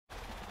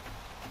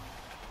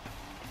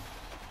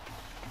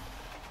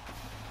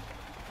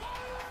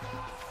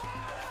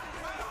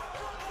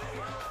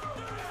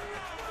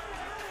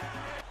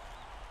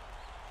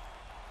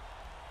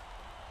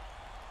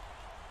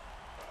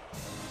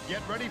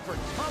Get ready for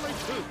college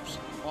hoops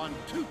on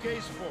 2K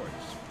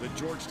Sports. The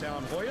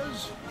Georgetown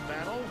Hoyas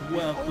battle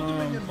the Old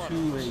Dominion Monarchs.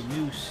 Welcome to a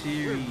new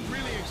series. We're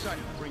really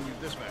excited to bring you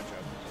this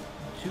matchup.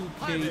 2K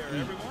College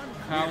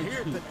We're here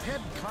at Hoops. the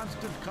Ted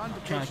Constant Trying to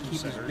Convocation keep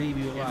this Center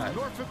baby in alive.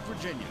 Norfolk,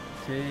 Virginia.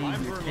 Today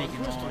I'm we're Vern taking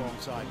Lundquist on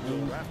alongside Bill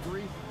Old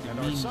Raftery and our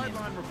Dominion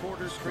sideline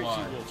reporter Tracy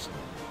squad Wilson.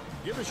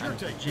 Give us your out of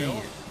take, Virginia.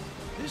 Bill.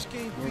 This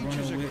game We're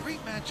features a running with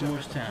great matchup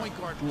at the point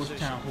guard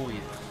Georgetown position.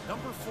 Hoyas.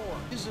 Number 4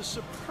 is a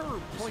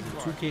superb point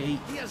guard. 2K8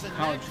 He has a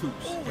College knack for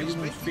Hoops. always Everyone's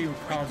making favorite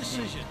great college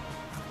decision.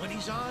 game. When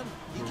he's on,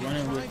 he We're can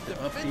running with drive the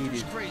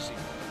defenders updated crazy.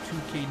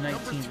 2K19 Number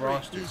 3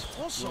 rosters. is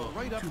also Well,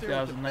 right up there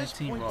with the best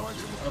 2019 point guards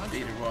rosters, in the country.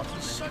 updated rosters.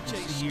 He's As you such can a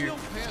see here,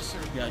 skilled passer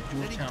we got that he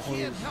Georgetown can't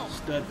Hoyas help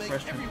stud but make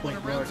freshman everyone point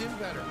around guard him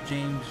better.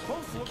 James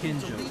Both looking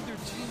to Ncaa. lead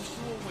their teams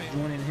to a win.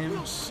 Joining him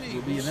We'll see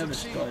will be who another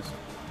succeeds. stud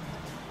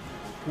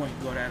point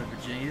guard out of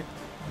Virginia,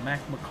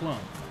 Mac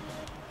McClung.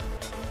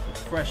 The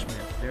freshman.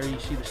 There you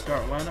see the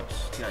start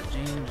lineups. You got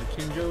James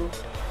Ncaa. You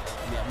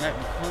got Mac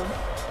McClung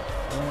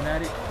going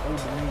at it. Old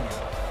Dominion.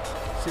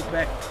 Sit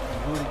back,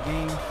 enjoy the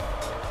game.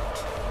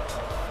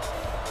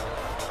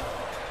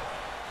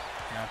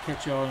 And I'll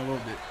catch y'all in a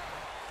little bit.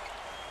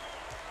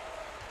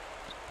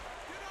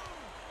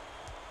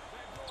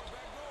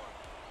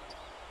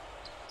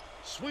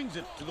 Swings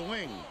it to the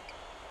wing.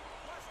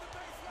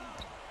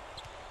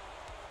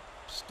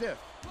 Stiff.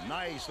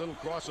 Nice little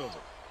crossover.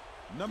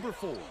 Number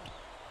 4.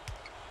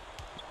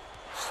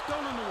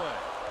 Stolen away.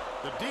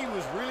 The D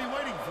was really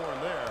waiting for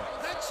him there.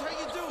 That's how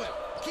you do it.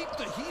 Keep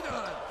the heat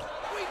on.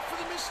 Wait for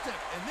the misstep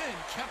and then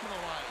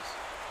capitalize.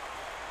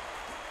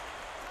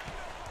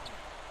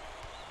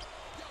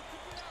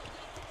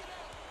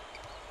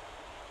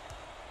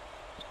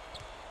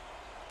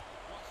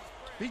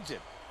 Beats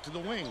it to the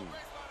wing.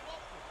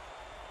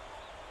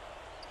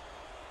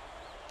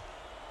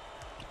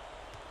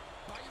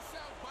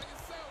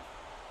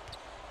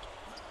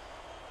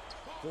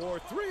 For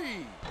 3.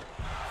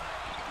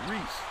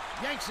 Reese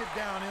yanks it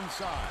down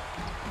inside.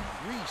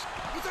 Reese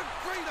with a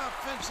great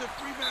offensive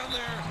rebound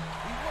there.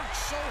 He worked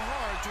so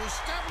hard to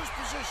establish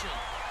position.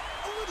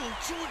 A little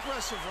too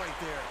aggressive right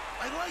there.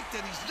 I like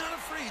that he's not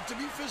afraid to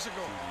be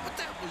physical, but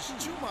that was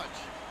too much.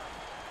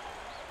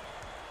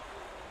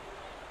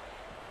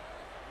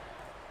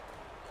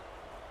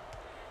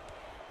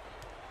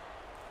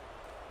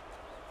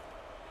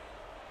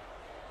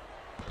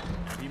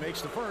 He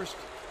makes the first.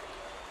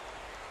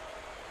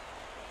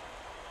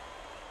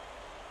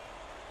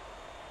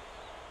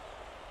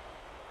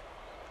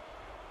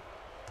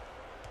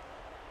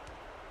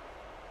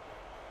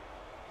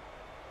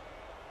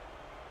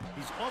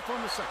 He's off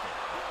on the second.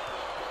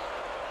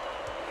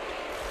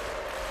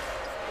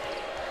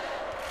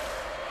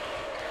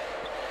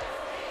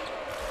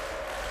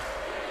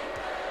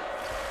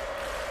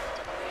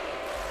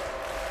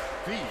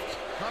 Feeds,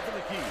 top of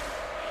the key.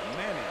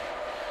 Manning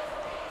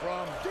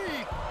from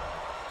deep.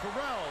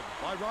 Corralled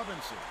by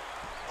Robinson.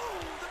 Oh,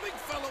 the big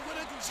fella with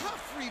a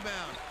tough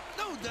rebound.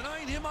 No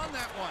denying him on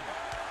that one.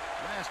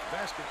 Last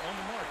basket on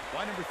the mark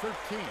by number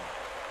 13.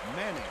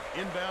 Manning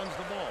inbounds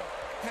the ball.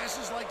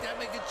 Passes like that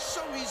make it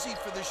so easy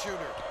for the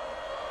shooter.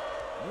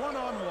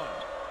 One-on-one.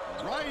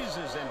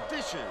 Rises and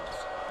dishes.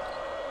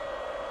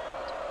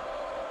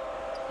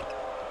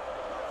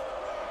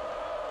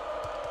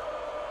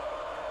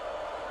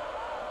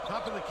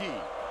 Top of the key.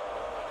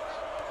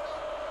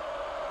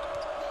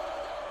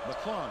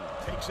 McClung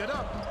takes it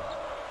up.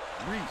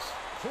 Reese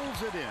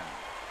pulls it in.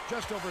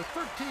 Just over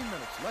 13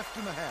 minutes left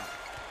in the half.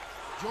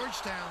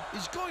 Georgetown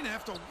is going to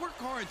have to work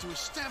hard to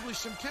establish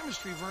some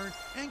chemistry, Vern,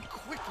 and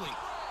quickly.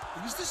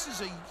 Because this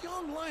is a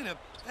young lineup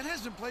that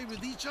hasn't played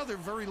with each other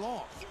very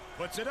long.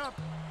 Puts it up.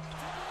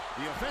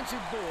 The offensive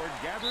board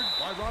gathered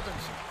by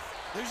Robinson.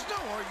 There's no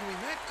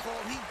arguing that call.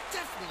 He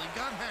definitely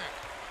got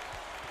hacked.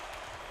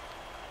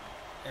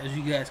 As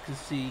you guys can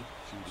see,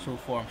 so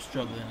far I'm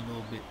struggling a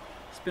little bit.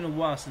 It's been a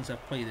while since I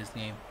played this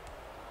game.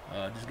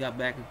 Just got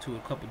back into it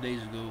a couple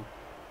days ago,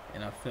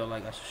 and I felt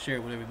like I should share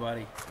it with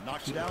everybody.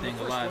 Knocks Keep down the the thing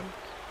first alive. one.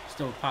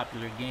 Still a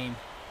popular game.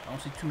 I don't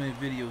see too many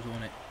videos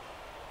on it,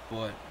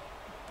 but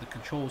the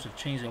controls have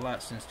changed a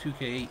lot since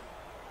 2K8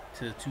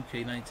 to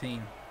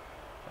 2K19.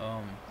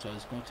 So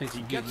it's going to take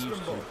some getting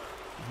used to.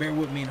 Bear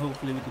with me, and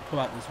hopefully we can pull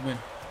out this win.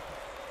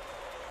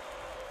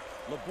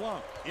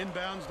 LeBlanc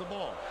inbounds the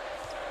ball.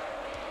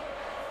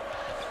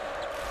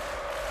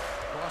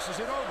 Crosses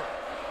it over.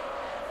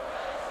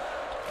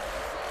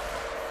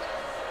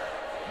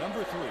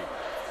 Number 3.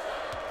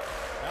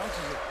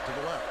 Bounces it to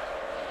the left.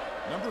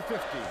 Number 15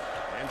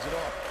 hands it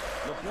off.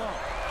 LeBlanc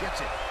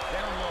gets it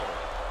down low.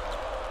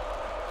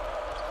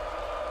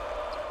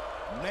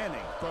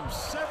 Manning from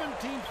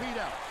 17 feet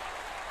out.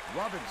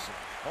 Robinson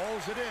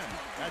hauls it in.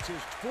 That's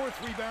his 4th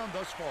rebound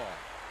thus far.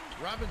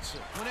 Robinson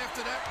went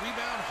after that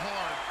rebound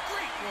hard.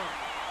 Great work.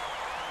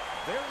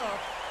 They're up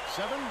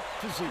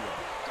 7-0.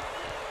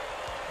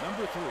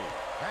 Number 3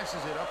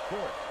 passes it up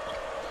court.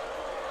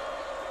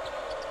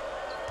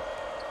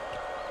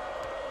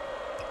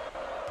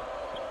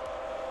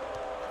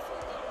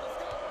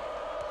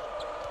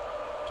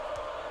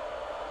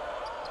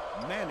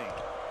 Manning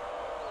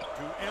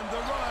to end the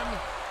run.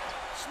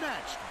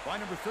 Snatched by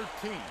number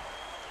 13.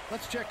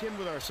 Let's check in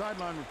with our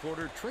sideline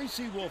reporter,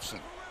 Tracy Wolfson,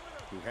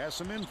 who has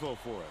some info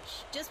for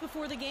us. Just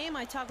before the game,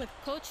 I talked with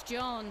Coach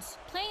Jones.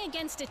 Playing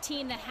against a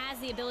team that has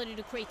the ability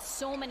to create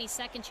so many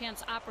second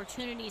chance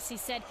opportunities, he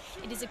said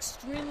it is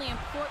extremely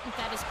important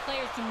that his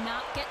players do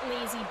not get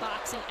lazy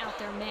boxing out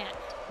their man.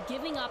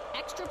 Giving up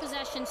extra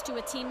possessions to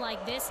a team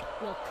like this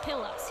will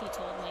kill us, he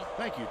told me.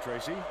 Thank you,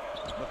 Tracy.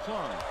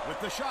 McClung with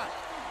the shot.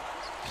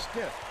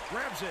 Stiff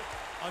grabs it.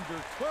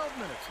 Under 12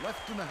 minutes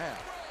left in the half.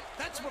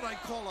 That's what I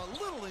call a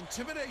little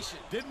intimidation.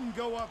 Didn't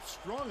go up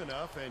strong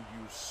enough, and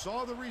you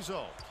saw the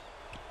result.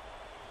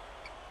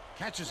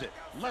 Catches it,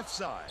 left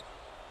side.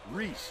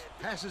 Reese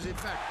passes it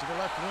back to the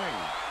left wing.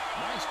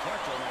 Nice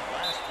catch on that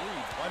last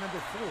read by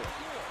number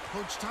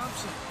 4. Coach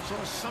Thompson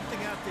saw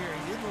something out there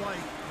he didn't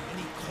like, and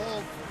he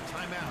called for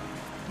a timeout.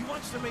 He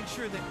wants to make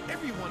sure that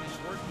everyone is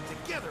working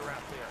together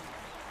out there.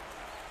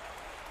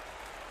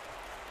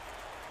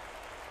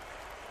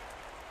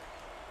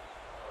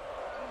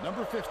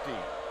 Number 50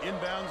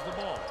 inbounds the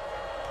ball.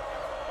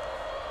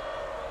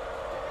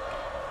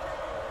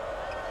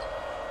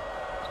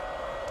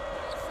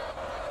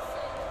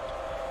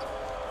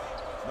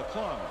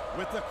 McClung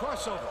with the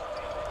crossover.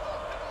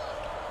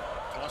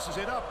 Tosses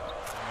it up.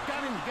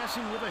 Got him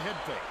guessing with a head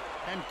fake.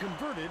 And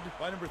converted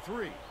by number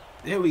 3.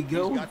 There we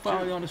go. He's We got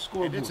finally 2. on the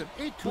scoreboard. And it's an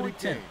 8-point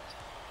game.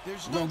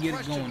 There's We're no gonna get it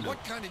question going, though.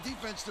 what kind of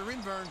defense they're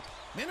in, Vern.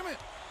 Minimum.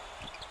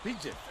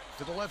 Feeds it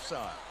to the left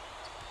side.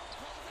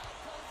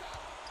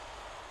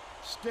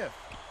 Stiff.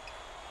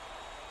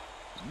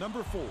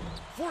 Number 4,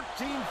 14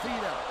 feet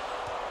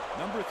out.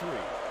 Number 3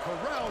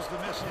 corrals the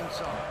miss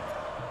inside.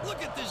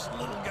 Look at this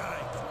little guy.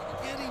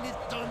 Getting it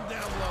done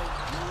down low.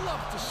 You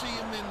love to see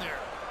him in there.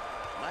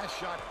 Last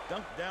shot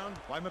dunked down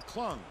by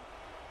McClung.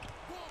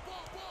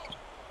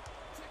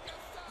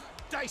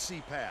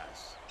 Dicey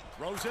pass.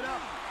 Throws it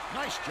up.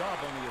 Nice job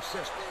on the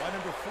assist by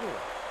number 4.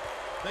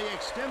 They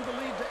extend the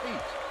lead to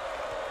 8.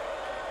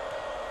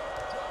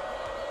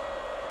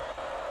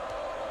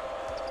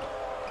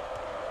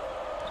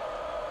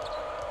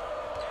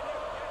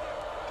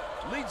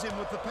 Leads him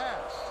with the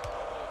pass.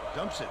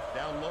 Dumps it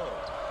down low.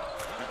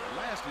 That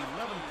last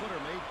 11-footer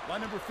made by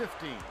number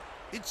 15.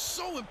 It's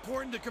so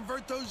important to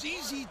convert those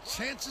easy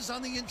chances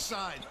on the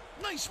inside.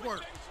 Nice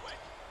work.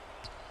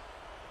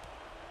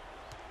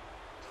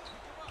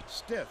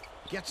 Stiff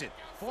gets it.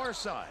 Far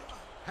side.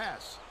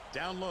 Pass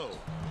down low.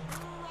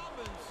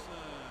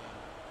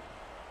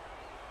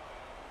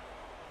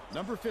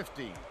 Number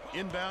 15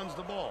 inbounds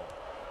the ball.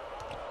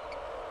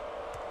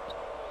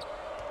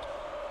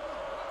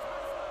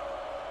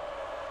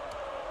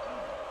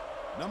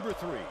 Number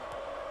 3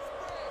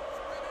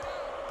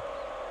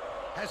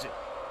 has it.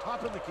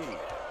 Top of the key.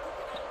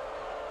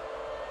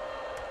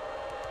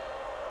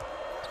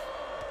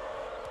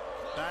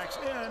 Backs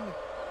in.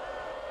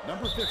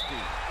 Number 50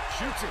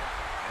 shoots it.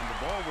 And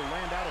the ball will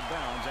land out of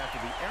bounds after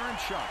the errant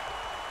shot.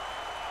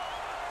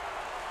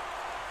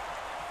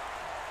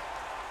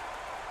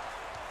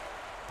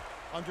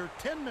 Under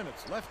 10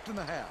 minutes left in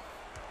the half.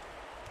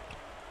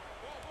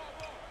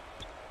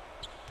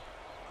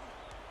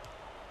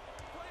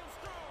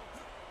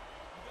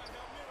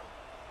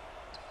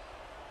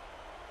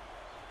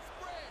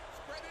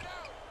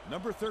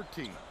 Number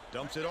 13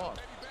 dumps it off.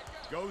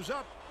 Goes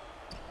up.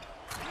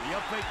 The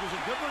up fake was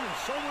a good one, and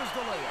so was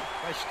the layup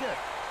by Stiff.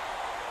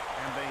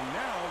 And they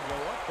now go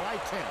up by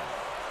 10.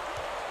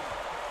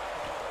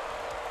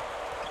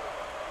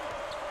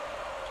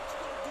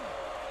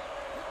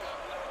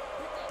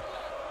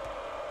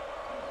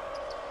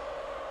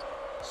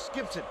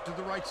 Skips it to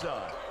the right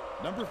side.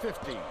 Number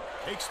 15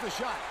 takes the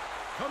shot.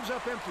 Comes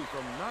up empty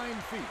from 9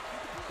 feet.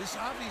 This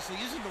obviously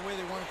isn't the way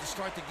they wanted to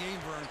start the game,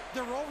 Vern.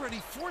 They're already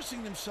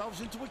forcing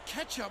themselves into a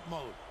catch-up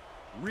mode.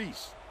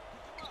 Reese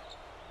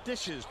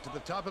dishes to the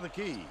top of the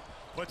key.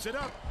 Puts it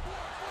up.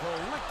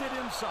 Collected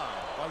inside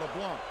by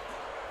LeBlanc.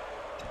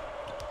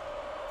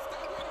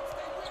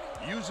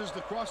 Uses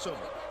the crossover.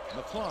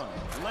 McClung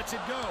lets it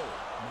go.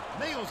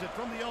 Nails it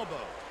from the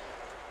elbow.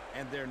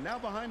 And they're now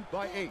behind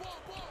by 8.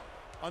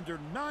 Under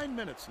 9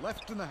 minutes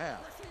left in the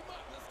half.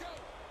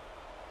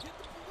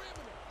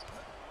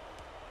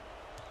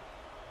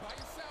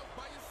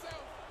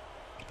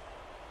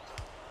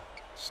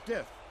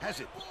 Stiff has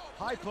it.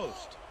 High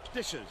post.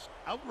 Dishes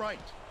outright.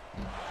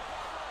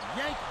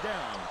 Yanked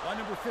down by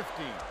number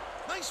 15.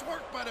 Nice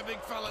work by the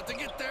big fella to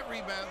get that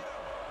rebound.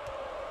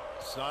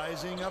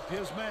 Sizing up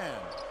his man.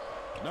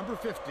 Number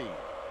 15.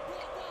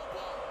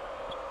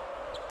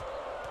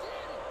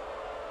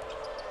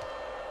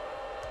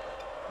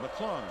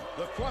 McClung,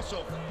 the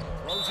crossover.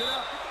 Throws it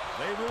up.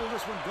 They rule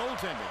this one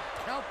goaltending.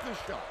 Count the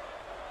shot.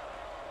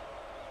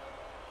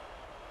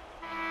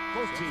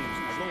 Both teams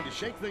are going to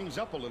shake things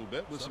up a little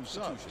bit with some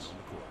subs.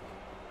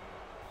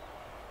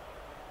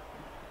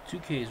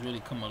 2K has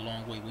really come a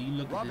long way. When you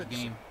look at this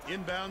game,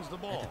 inbounds the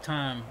ball. at the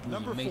time, it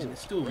was amazing.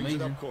 It's still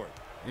amazing.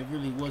 It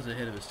really was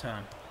ahead of its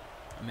time.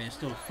 I mean, it's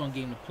still a fun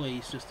game to play.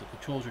 It's just the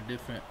controls are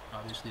different.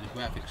 Obviously, the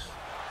graphics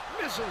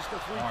Misses the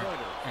aren't three-pointer.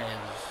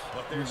 as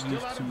But they're we're still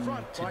used out in to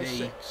front by today.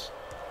 6.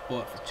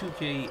 But for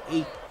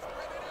 2K8,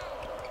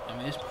 I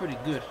mean, it's pretty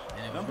good,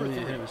 and it was really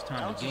ahead of its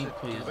time. The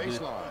gameplay is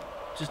good.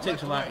 Just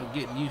takes a lot of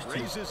getting used to.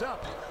 The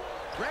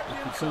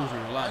controls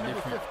are a lot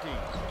different.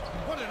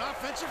 What an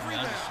offensive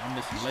rebound. I'm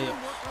missing layups.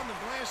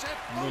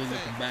 I'm really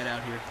looking bad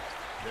out here.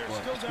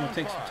 But it's going to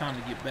take some time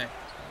to get back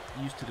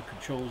used to the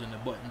controls and the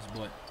buttons.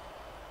 But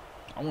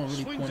I want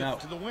to really point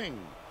out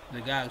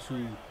the guys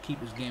who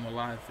keep this game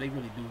alive. They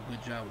really do a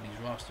good job with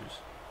these rosters.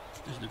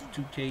 This is the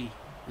 2K.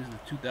 This is the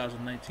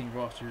 2019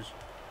 rosters.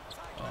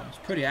 It's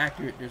pretty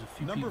accurate. There's a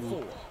few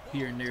people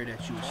here and there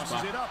that you would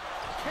spot.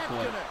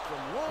 But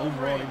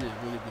overall, they did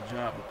a really good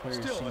job. The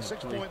players seem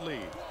to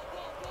play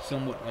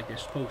somewhat like they're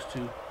supposed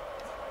to.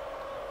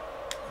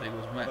 They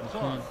was Matt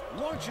McClung.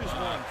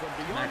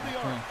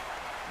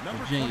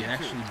 Virginia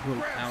actually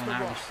broke Allen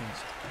Iverson's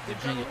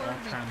Virginia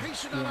all-time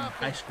scoring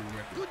high school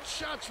record. Good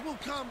shots will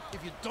come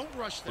if you don't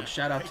rush them. But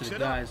shout out to the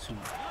guys who do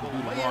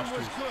the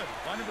rosters.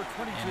 And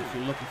if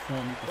you're looking for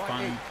them, you can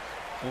find them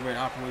over at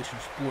Operation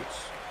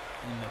Sports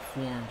in the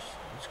forums.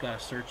 You just gotta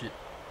search it.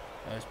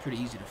 It's pretty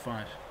easy to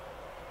find.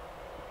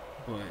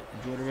 But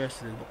enjoy the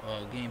rest of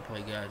the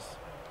gameplay, guys.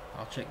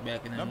 I'll check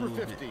back in a little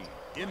bit. Number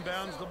 50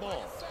 inbounds the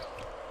ball.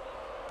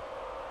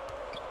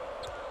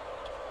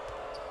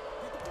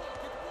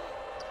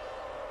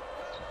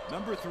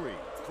 Number 3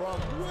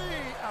 from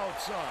way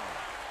outside.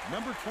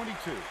 Number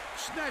 22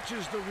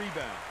 snatches the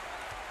rebound.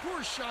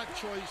 Poor shot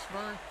choice,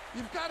 Vern.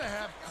 You've got to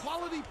have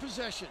quality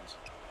possessions.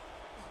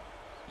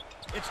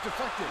 It's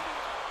deflected,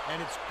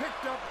 and it's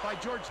picked up by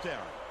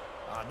Georgetown.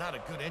 Not a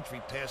good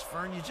entry pass,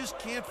 Vern. You just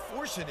can't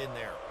force it in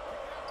there.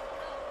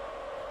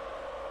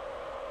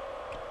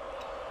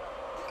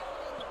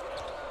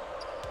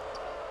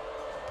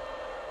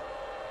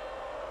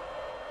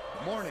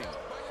 Morning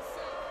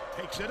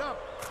takes it up.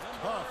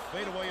 Tough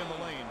fadeaway in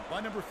the lane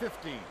by number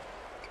 15.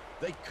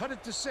 They cut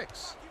it to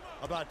 6.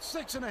 About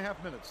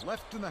 6.5 minutes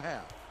left in the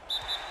half.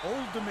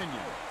 Old Dominion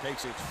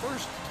takes its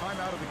first time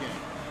out of the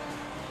game.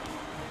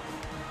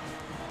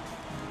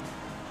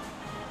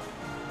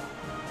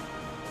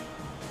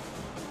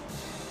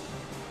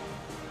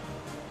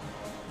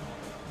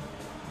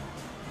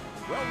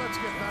 Well, let's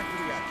get back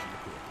to the action.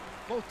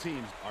 Both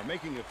teams are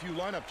making a few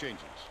lineup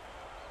changes.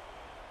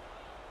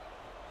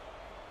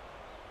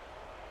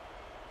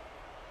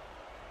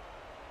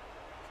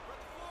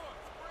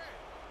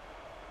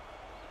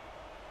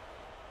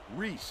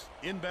 Reese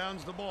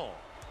inbounds the ball.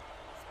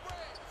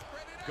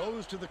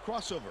 Goes to the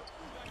crossover.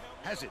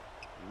 Has it.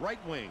 Right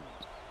wing.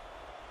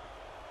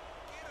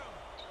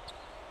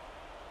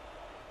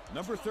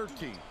 Number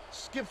 13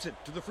 skips it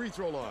to the free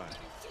throw line.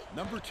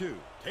 Number 2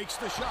 takes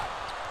the shot.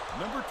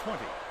 Number 20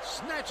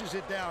 snatches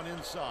it down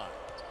inside.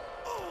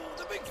 Oh,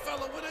 the big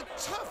fella with a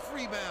tough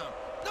rebound.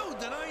 No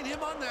denying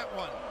him on that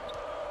one.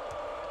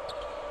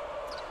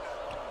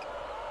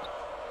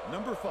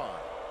 Number 5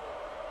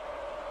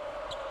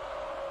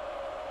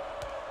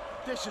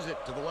 dishes it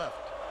to the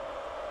left.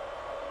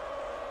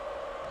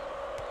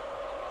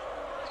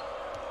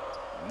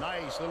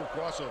 Nice little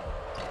crossover.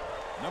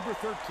 Number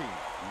 13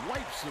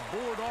 wipes the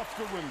board off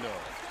the window.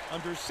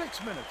 Under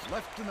 6 minutes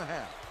left in the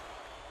half.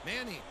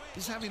 Manny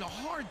is having a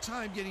hard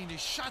time getting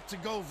his shot to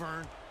go,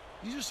 Vern.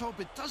 You just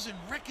hope it doesn't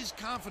wreck his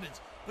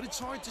confidence, but it's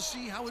hard to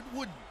see how it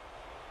wouldn't.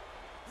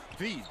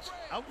 Feeds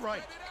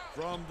outright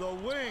from the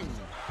wing.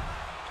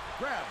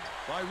 Grabbed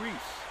by Reese.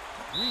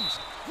 Reese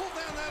pulled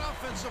down that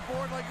offensive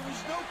board like it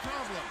was no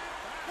problem.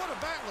 What a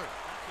battler.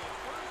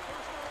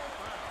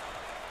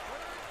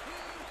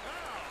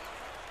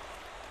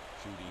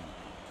 Shooting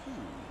 2.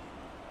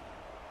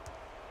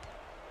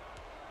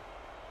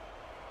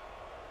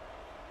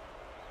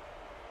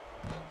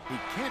 He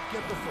can't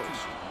get the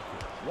first.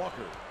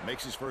 Walker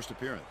makes his first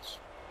appearance.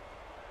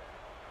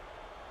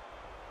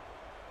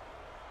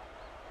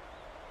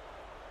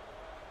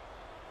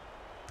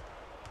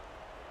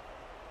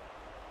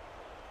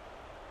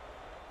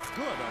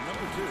 Good on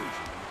number 2.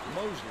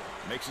 Mosley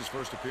makes his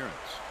first appearance.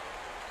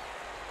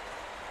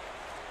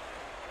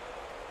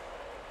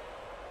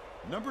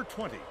 Number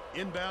 20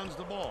 inbounds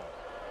the ball.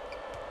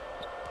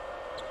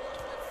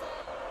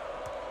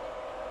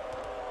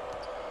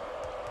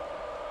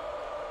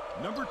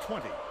 Number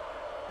 20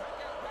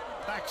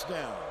 backs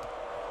down.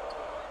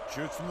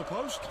 Shoots from the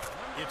post.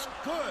 It's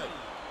good.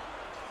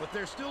 But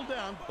they're still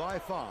down by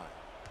 5.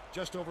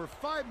 Just over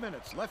 5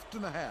 minutes left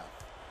in the half.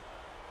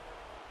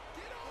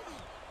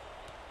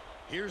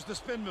 Here's the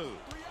spin move.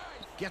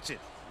 Gets it.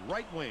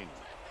 Right wing.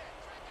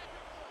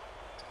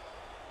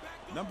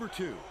 Number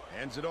 2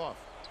 hands it off.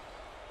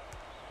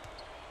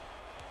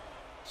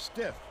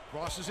 Stiff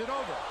crosses it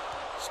over.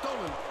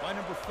 Stolen by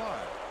number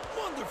 5.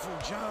 Wonderful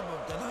job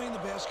of denying the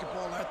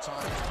basketball that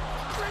time.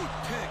 Great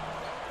pick.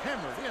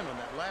 Hammered in on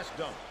that last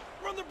dunk.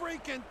 Run the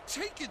break and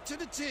take it to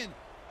the tin.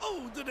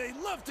 Oh, do they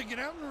love to get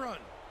out and run.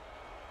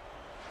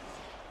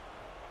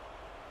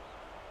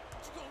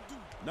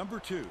 Number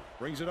 2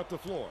 brings it up the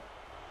floor.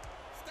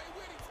 Stay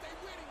with him, stay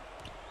with him.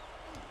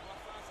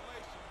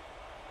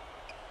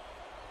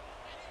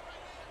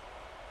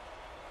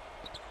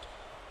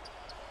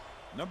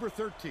 Number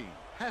 13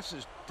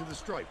 passes to the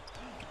stripe.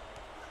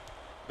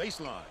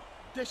 Baseline.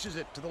 Dishes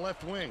it to the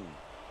left wing.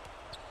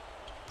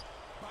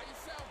 By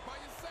yourself, by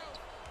yourself.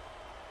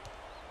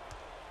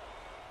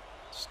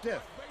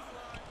 Stiff.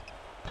 Baseline.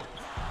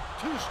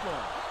 Too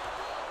strong.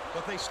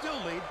 But they still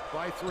lead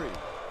by 3.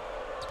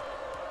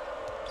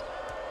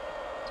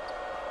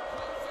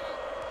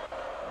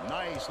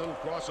 Nice little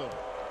crossover.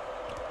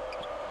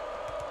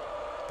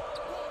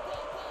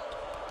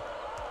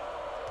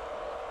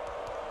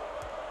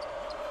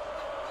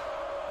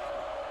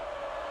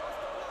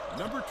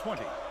 Number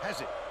 20 has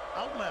it.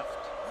 Out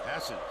left.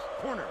 Passes.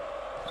 Corner.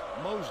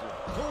 Mosley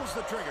pulls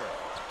the trigger.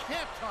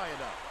 Can't tie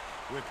it up.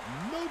 With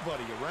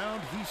nobody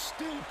around, he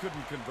still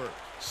couldn't convert.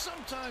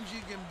 Sometimes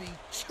you can be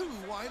too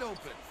wide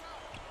open.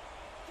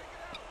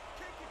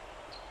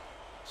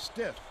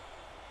 Stiff.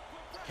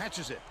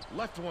 Catches it.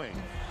 Left wing.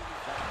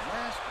 That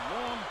last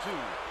long 2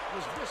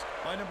 was missed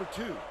by number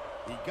 2.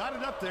 He got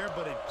it up there,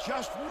 but it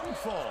just wouldn't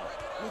fall.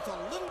 With a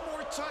little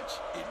more touch,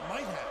 it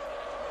might have.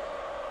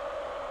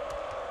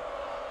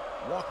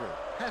 Walker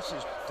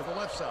passes to the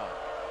left side.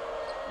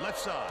 Left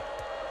side.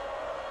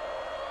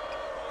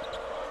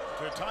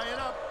 To tie it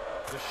up.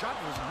 The shot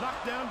was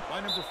knocked down by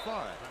number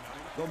 5.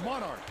 The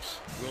Monarchs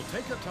will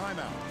take a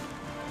timeout.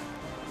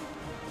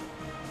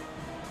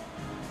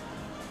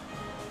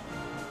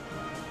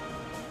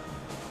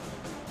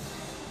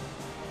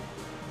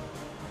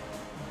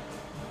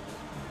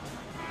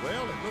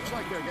 Well, it looks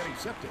like they're getting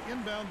set to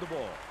inbound the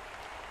ball.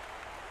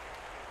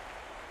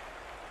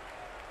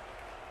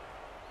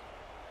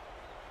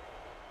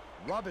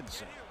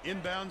 Robinson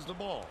inbounds the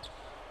ball.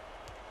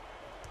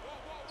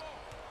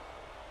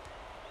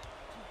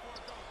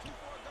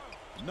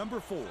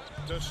 Number 4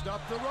 to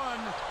stop the run.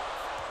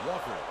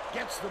 Walker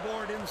gets the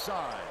board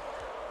inside.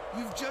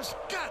 You've just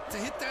got to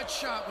hit that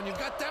shot when you've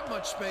got that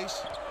much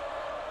space.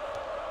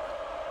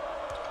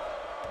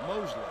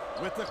 Mosley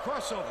with the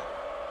crossover.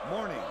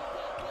 Morning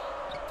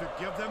to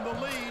give them the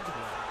lead.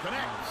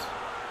 Connects.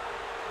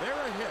 They're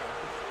ahead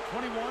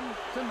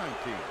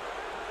 21-19.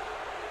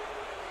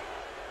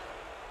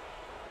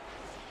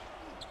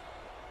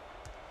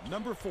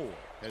 Number 4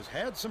 has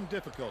had some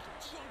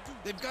difficulties.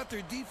 They've got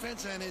their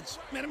defense, and it's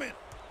man-to-man.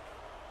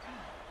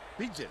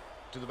 Beats it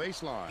to the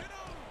baseline.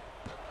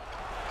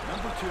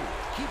 Number 2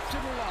 keeps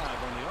it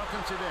alive on the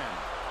offensive end.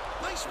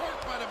 Nice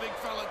work by the big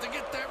fella to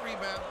get that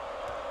rebound.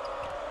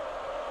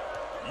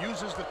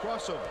 Uses the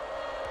crossover.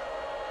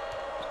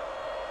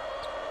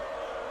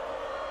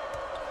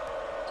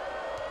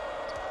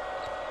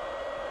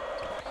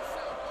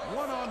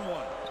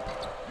 One-on-one.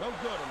 No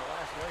good on the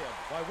last layup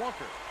by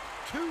Walker.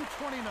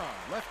 2:29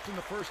 left in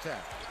the first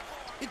half.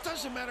 It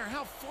doesn't matter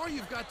how far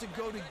you've got to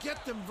go to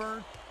get them,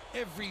 Vern.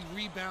 Every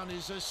rebound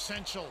is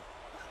essential.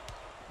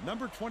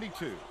 Number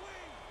 22.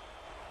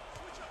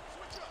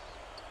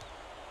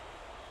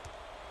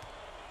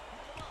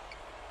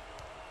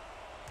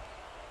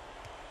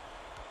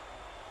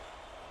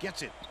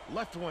 Gets it.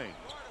 Left wing.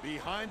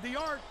 Behind the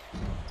arc.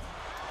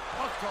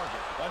 Off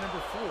target by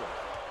number 4.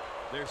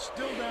 They're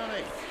still down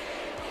 8.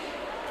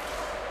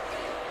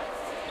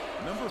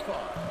 Number 5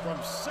 from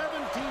 17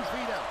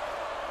 feet out.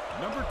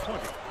 Number 20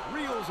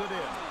 reels it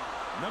in.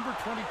 Number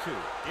 22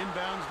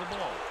 inbounds the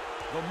ball.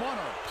 The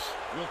Monarchs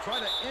will try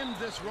to end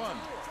this run.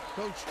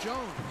 Coach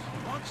Jones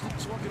wants to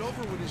talk it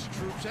over with his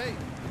troops. Hey,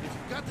 if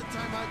you've got the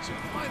timeouts, you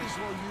might as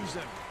well use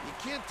them. You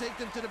can't take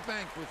them to the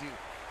bank with you.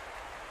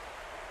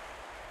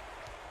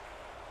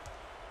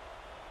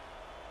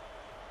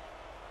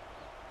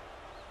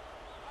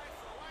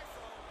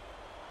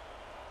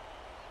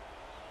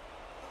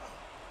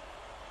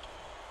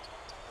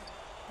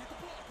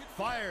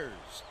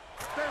 Fires.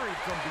 Buried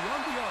from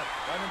beyond the arc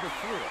by number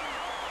 3.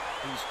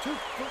 He's 2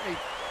 for 8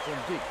 from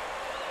deep.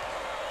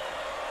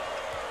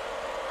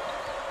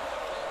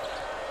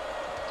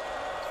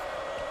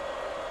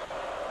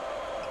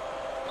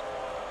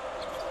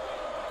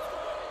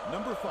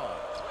 Number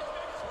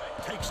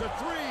 5 takes a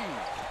 3.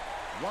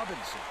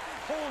 Robinson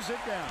pulls it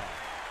down.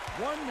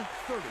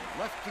 1:30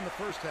 left in the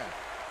first half.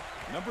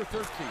 Number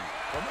 13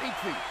 from 8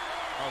 feet.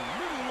 A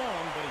little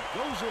long, but it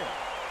goes in.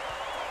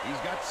 He's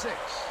got 6.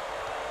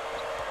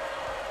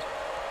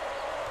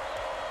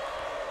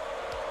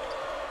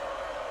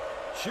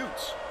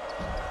 Shoots.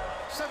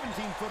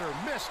 17-footer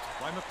missed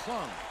by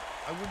McClung.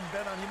 I wouldn't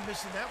bet on him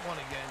missing that one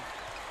again.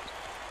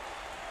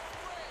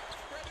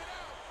 Spread it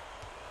out.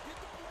 Get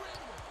the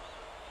perimeter.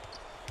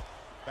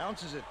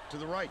 Bounces it to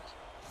the right.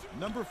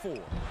 Number 4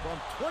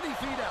 from 20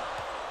 feet out.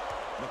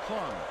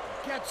 McClung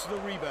gets the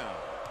rebound.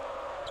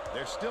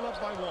 They're still up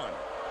by 1.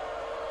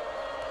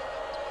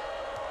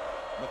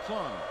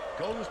 McClung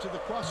goes to the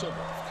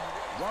crossover.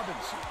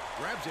 Robinson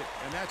grabs it,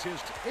 and that's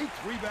his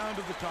 8th rebound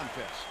of the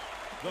contest.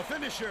 The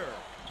finisher.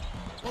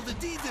 Well, the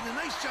D did a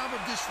nice job of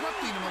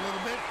disrupting him a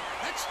little bit.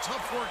 That's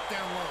tough work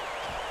down low.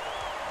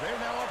 They're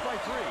now up by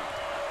 3.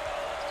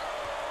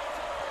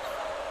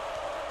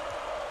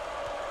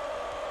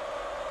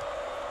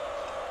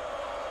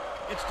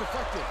 It's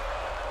deflected,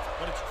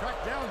 but it's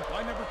tracked down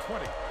by number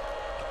 20.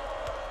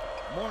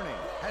 Morning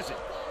has it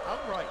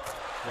outright.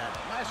 That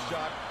last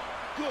shot,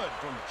 good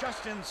from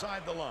just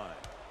inside the line.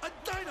 A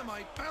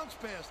Dynamite bounce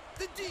pass.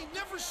 The D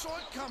never saw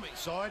it coming.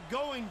 Saw it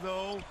going,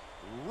 though,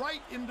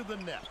 right into the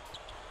net.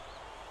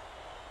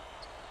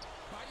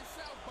 By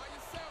yourself, by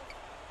yourself.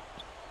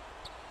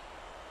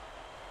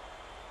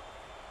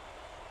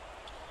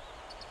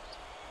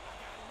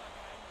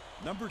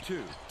 Number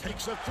 2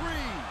 takes a 3.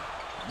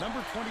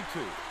 Number 22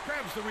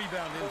 grabs the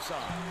rebound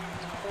inside.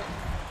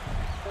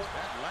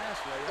 That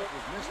last layup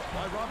was missed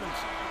by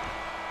Robinson.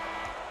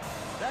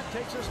 That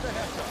takes us to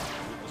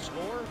halftime. With the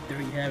score,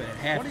 There you have it.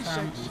 At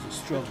halftime, it 26 was a to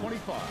struggle.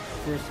 25.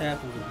 First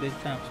half was a big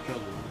time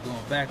struggle.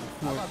 Going back and How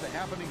forth. about the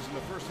happenings in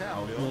the first half, I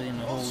was Bill? really in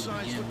the hole Both to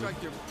sides begin look with.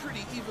 like they're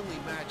pretty evenly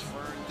matched,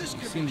 Vern. This We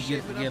could seemed be to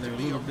get shaping up together to a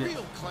be a little bit.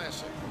 real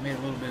classic. We made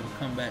a little bit of a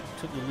comeback.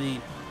 Took the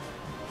lead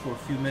for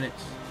a few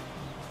minutes.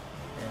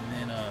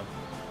 And then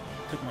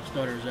took my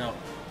starters out.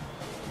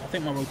 I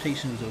think my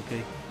rotation was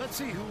okay. Let's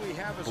see who we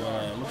have as But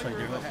our looks like player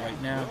they're of the up half,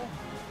 right now. Bill.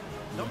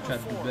 We're going to try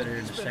to do better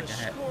in the second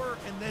half. Scorer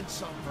and then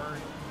some, Vern.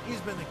 He's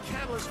been the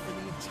catalyst for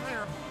the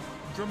entire.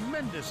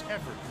 Tremendous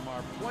effort from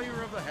our player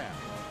of the half.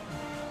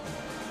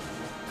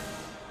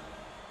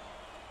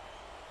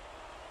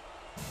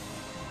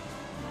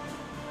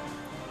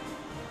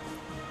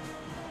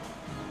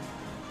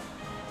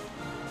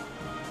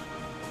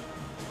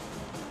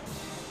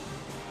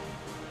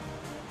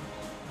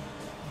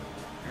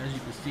 As you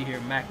can see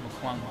here, Mac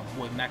McClung, my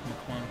boy Mac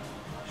McClung,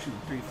 shooting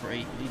 3 for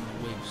 8, leading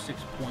the way with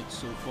 6 points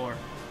so far.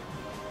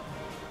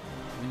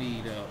 We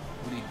need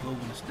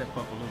Govan to step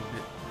up a little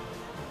bit.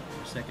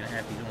 In the second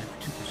half, he's only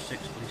 2 for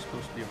 6, but he's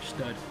supposed to be our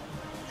stud.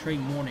 Trey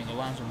Mourning,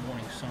 Alonzo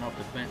Mourning, son off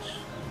the bench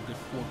with a good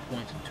 4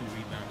 points and 2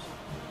 rebounds.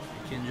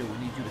 And Kenjo, we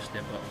need you to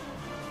step up.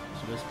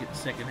 So let's get the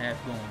second half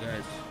going,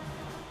 guys.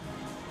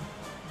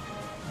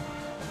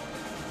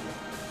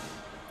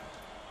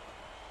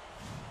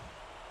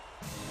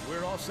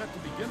 We're all set to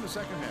begin the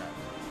second half.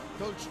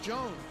 Coach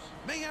Jones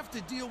may have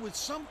to deal with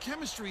some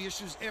chemistry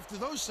issues after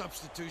those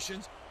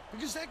substitutions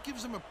because that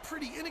gives him a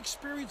pretty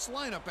inexperienced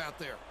lineup out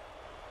there.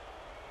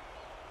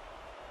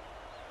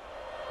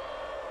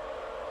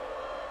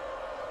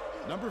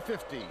 Number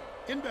 15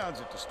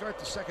 inbounds it to start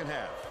the second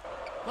half.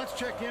 Let's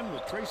check in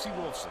with Tracy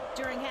Wolfson.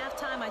 During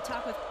halftime, I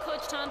talked with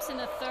Coach Thompson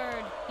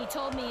III. He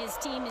told me his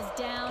team is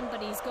down,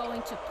 but he's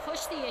going to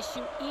push the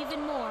issue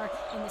even more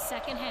in the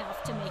second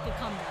half to make a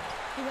comeback.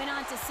 He went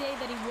on to say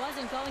that he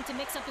wasn't going to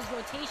mix up his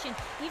rotation,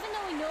 even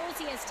though he knows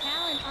he has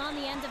talent on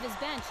the end of his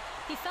bench.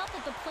 He felt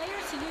that the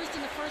players he used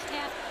in the first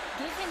half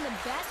give him the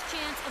best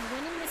chance of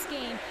winning this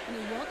game, and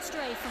he won't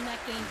stray from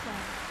that game plan.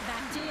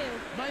 Back to you.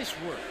 Nice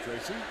work,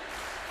 Tracy.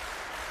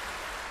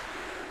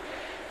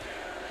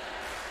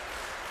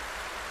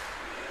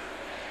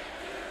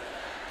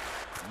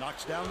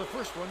 Knocks down the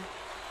first one.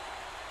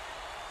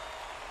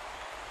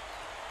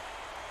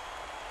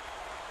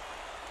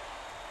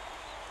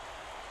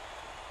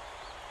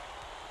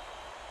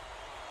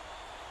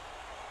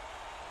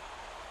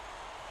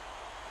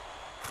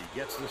 He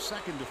gets the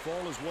second to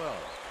fall as well.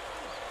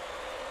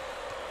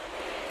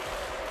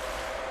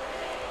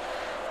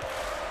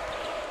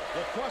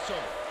 The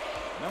crossover.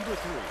 Number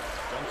 3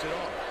 dumps it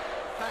off.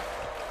 Back,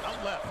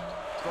 out left,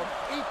 from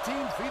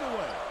 18 feet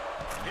away.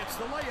 Hits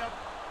the layup.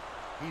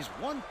 He's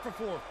 1 for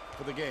 4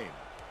 for the game.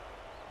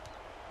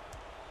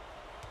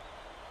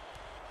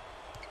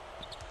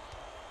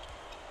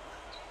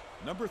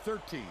 Number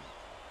 13.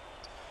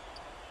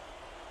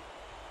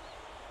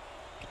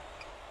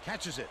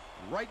 Catches it,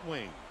 right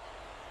wing.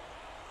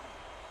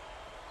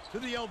 To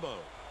the elbow.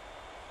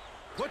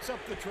 Puts up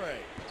the tray.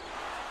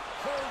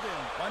 Hauled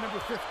in by number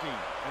 15.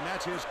 And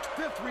that's his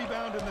 5th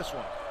rebound in this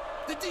one.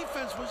 The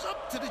defense was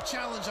up to the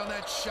challenge on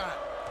that shot.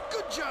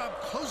 Good job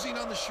closing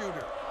on the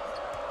shooter.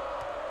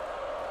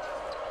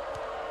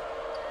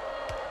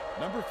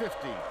 Number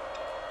 15.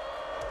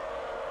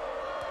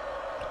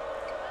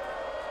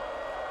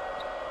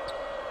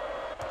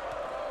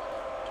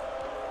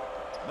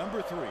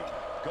 Number 3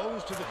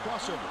 goes to the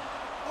crossover.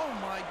 Oh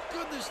my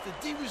goodness, the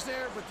D was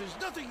there, but there's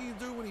nothing he can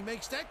do when he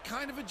makes that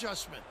kind of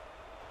adjustment.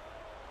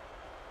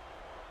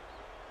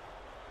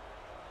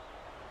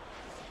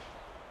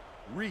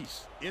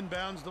 Reese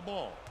inbounds the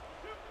ball.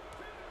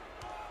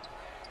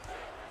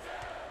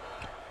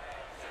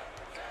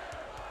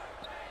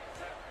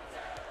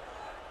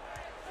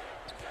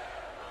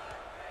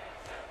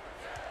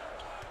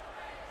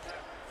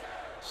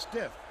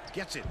 Stiff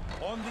gets it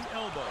on the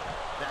elbow.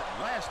 That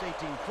last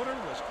 18-footer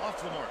was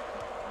off the mark.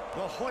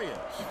 The Hoyas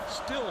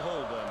still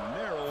hold a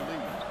narrow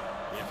lead.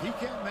 If he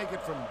can't make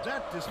it from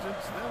that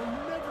distance, they'll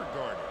never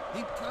guard it.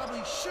 He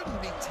probably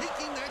shouldn't be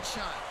taking that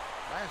shot.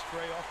 Last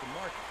tray off the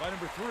mark by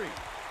number 3.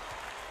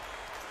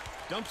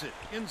 Dumps it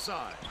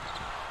inside.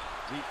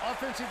 The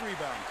offensive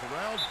rebound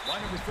corralled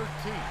by number 13.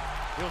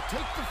 He'll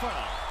take the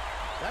foul.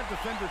 That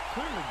defender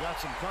clearly got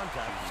some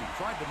contact as he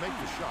tried to make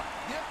the shot.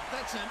 Yep,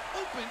 that's an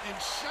open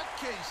and shut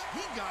case.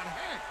 He got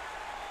hacked.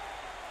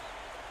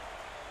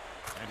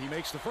 And he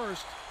makes the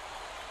first.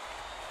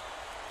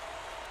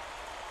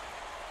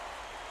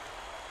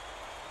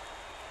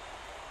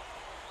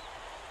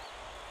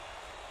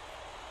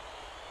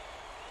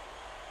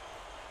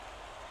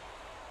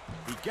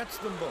 He gets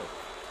them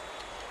both.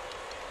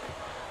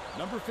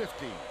 Number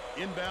 15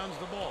 inbounds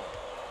the ball.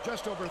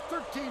 Just over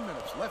 13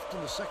 minutes left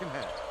in the second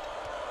half.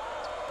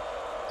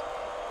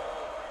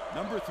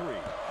 Number 3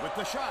 with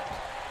the shot.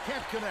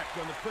 Can't connect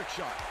on the quick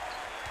shot.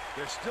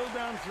 They're still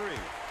down 3.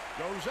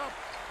 Goes up.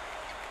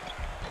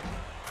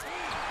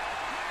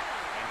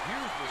 And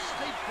here's the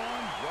State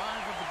Farm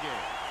drive of the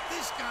game.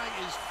 This guy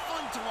is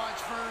fun to watch,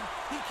 Vern.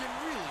 He can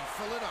really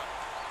fill it up.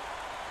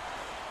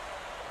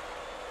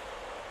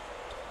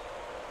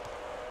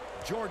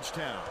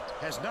 Georgetown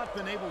has not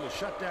been able to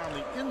shut down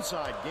the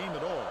inside game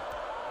at all.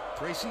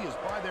 Tracy is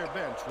by their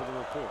bench with a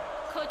report.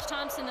 Coach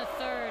Thompson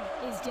III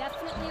is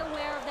definitely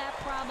aware of that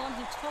problem.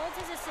 He told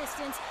his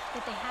assistants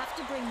that they have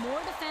to bring more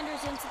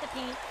defenders into the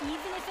paint,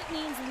 even if it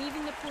means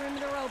leaving the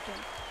perimeter open.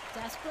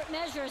 Desperate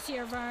measures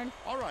here, Vern.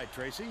 All right,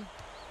 Tracy.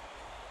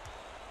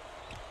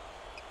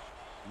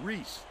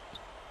 Reese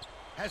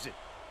has it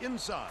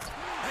inside.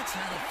 That's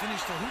how to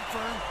finish the hoop,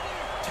 Vern.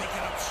 Take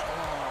it up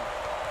strong.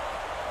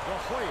 The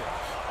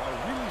Hoyas are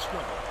really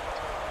struggling.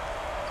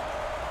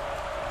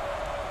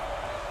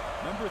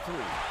 Number 3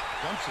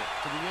 dumps it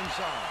to the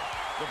inside.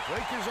 The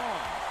break is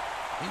on.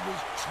 He was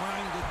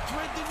trying to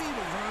thread the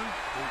needle, Vern.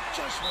 There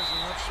just wasn't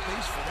enough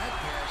space for that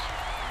pass.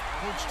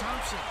 Coach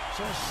Thompson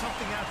saw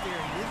something out there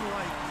he didn't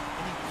like,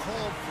 and he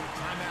called for a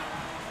timeout.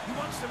 He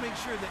wants to make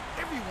sure that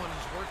everyone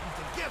is working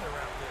together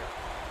out there.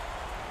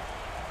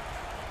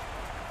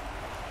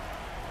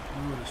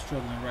 We're really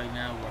struggling right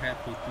now. We're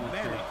halfway through the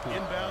third quarter.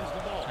 Inbounds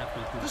the ball.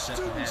 Halfway through The the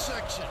second student half.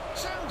 section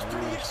sounds We're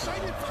pretty really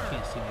excited, struggling. Vern.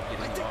 Can't seem to get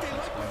I any think they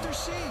offense like what going.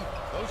 they're seeing.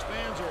 Those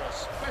fans are a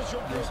special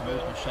Get group, some Bill.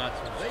 open shots,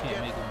 we just They can't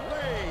get make them.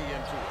 way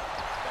into it.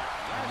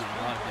 We're getting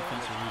a lot of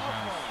defensive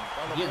rebounds.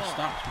 We're getting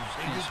stops, we just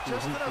They can't did score.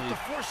 just enough to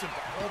Hopefully, force him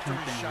to alter turn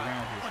his things shot.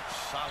 around here. What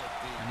solid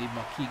D. I need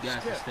my key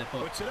guys to step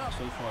up. Puts it up.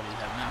 So far, they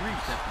have not been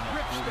Reese stepping up.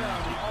 rips Building down on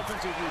the people.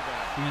 offensive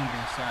rebound. Being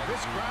inside This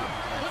is really crowd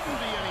good.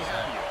 couldn't be any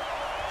happier.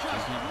 Just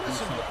He's gonna do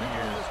listen to the something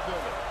people in here. this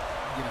building.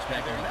 Get us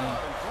back in They're the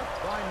now game. in front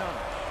by none.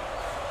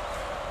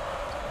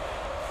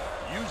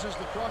 Uses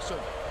the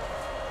crossover.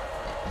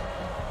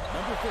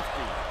 Number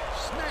 50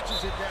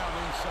 snatches it down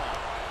inside.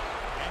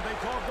 And they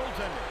call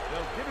goaltending.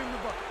 They'll give him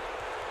the bucket.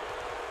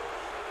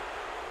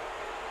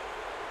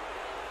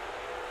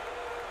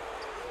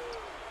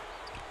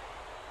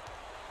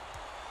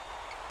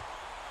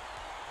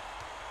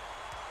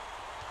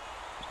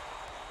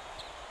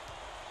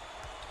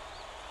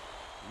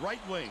 Right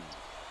wing.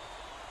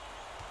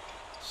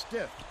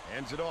 Stiff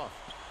hands it off.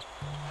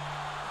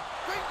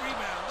 Great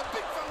rebound. The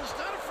big fella's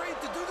not afraid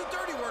to do the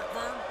dirty work,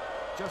 Vern.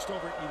 Just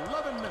over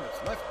 11 minutes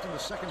left in the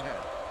second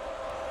half.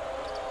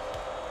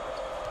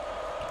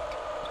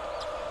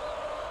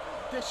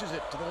 Dishes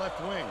it to the left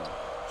wing.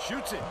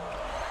 Shoots it.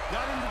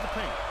 Got into the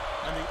paint.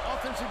 And the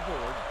offensive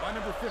board by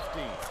number 15.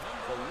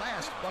 The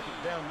last bucket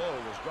down low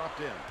was dropped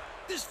in.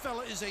 This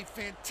fella is a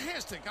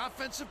fantastic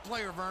offensive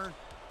player, Vern.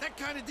 That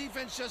kind of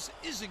defense just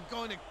isn't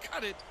going to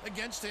cut it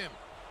against him.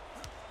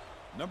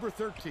 Number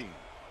 13.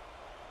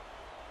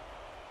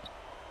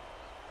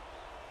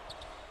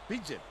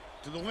 Beats it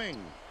to the wing.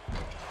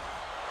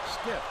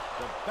 Stiff.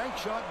 The bank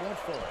shot won't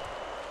fall.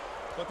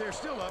 But they're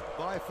still up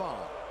by 5.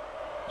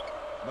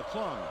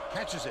 McClung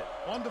catches it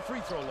on the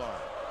free throw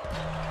line.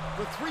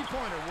 The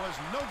three-pointer was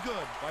no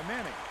good by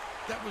Manning.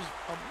 That was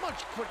a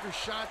much quicker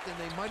shot than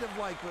they might have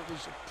liked, but it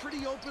was a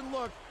pretty open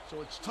look,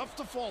 so it's tough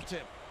to fault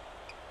him.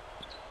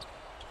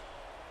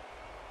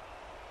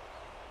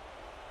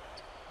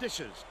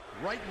 Dishes,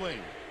 right wing.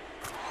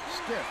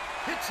 Stiff,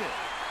 hits it.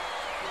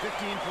 15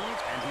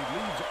 points, and he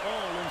leads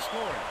all in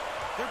scoring.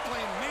 They're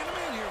playing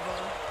man-to-man here,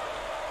 Vern.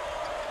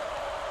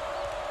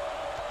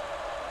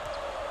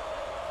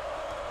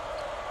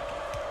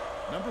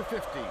 Number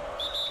 15.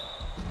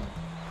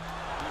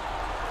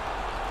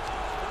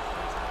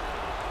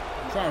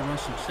 I'm trying to run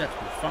some sets,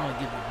 but finally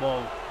getting the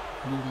ball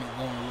movement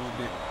going a little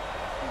bit.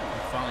 We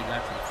finally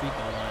got to the free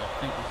throw line. I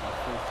think it's our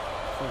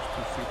first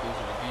 2 free throws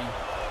of the game.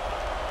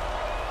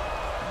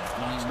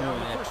 One more of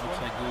that looks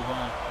like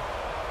Govan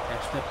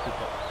has stepped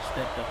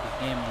up his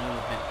game a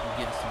little bit and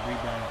getting some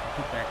rebounds and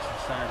putbacks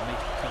inside,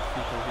 makes a tough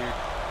free throw here.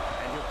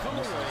 And he'll come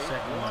This is the away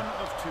second one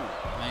one. of 2.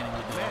 Landing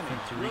with the Manning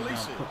offensive rebound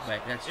releases.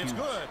 putback. That's It's huge.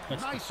 good.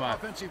 That's Nice the 5.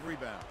 offensive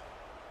rebound.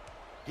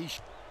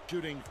 He's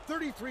shooting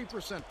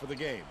 33% for the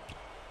game.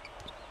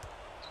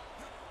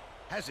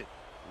 Has it.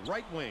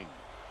 Right wing.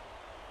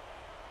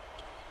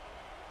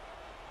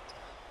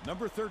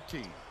 Number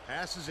 13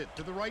 passes it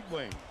to the right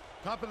wing.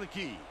 Top of the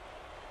key.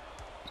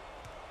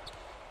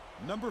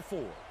 Number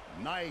 4.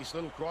 Nice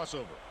little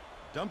crossover.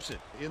 Dumps it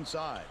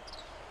inside.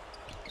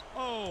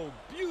 Oh,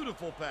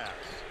 beautiful pass.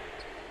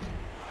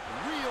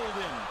 Reeled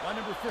in by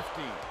number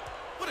 15.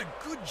 What a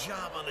good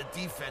job on the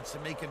defense to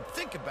make him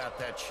think about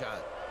that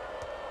shot.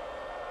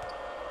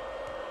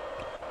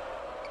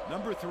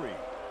 Number 3.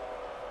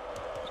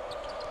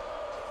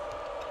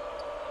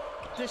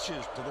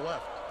 Dishes to the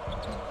left.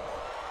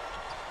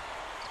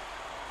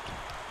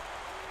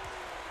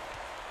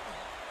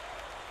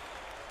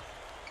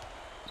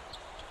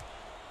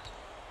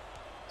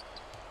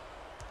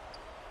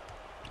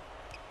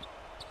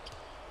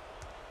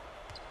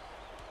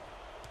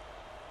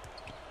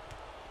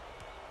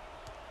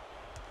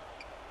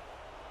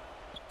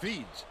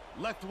 Feeds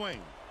left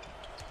wing.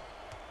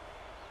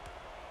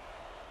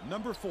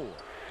 Number 4.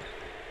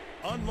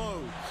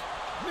 Unloads.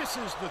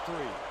 Misses the 3.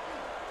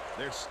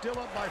 They're still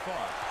up by 5.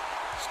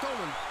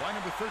 Stolen by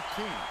number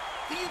 13.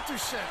 The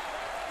intercept.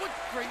 What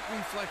great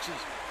reflexes.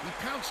 He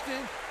pounced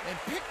in and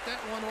picked that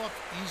one off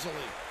easily.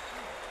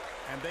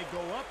 And they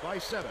go up by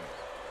 7.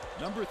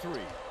 Number 3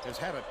 has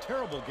had a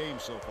terrible game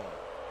so far.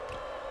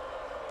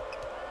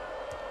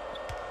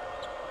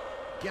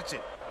 Gets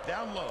it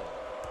down low.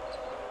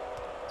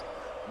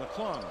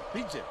 McClung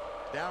beats it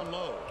down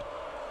low.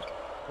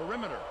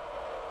 Perimeter.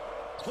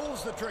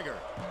 Pulls the trigger.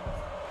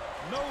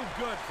 No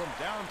good from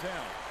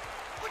downtown.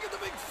 Look at the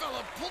big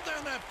fella pull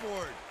down that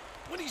board.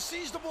 When he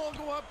sees the ball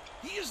go up,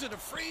 he isn't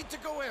afraid to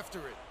go after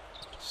it.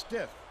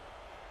 Stiff.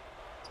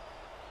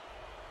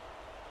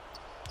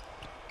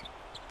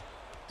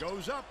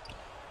 Goes up.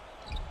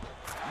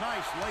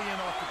 Nice lay-in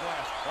off the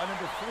glass by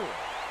number 4.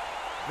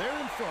 They're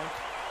in front,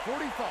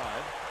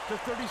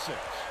 45-36.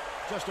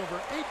 Just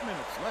over 8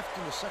 minutes left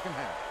in the second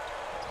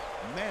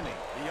half. Manning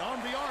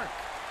beyond the arc.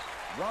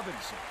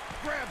 Robinson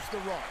grabs the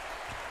rock.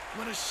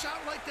 When a shot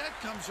like that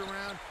comes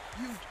around,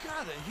 you've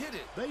got to hit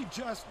it. They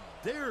just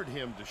dared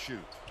him to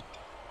shoot.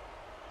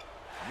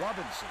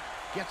 Robinson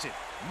gets it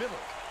middle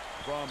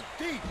from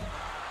deep.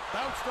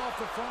 Bounced off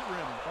the front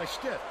rim by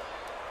Stiff.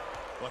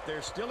 But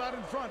they're still out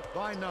in front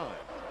by 9.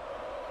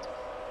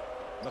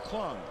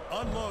 McClung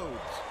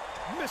unloads.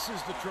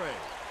 Misses the tray.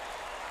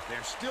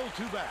 They're still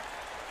 2 back.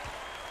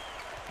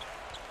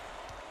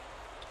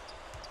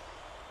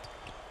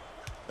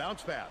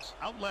 Bounce pass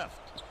out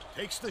left.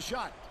 Takes the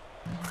shot.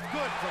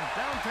 Good from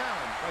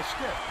downtown by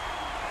Stiff.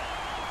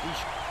 He's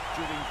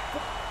shooting.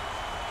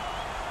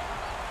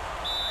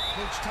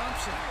 Coach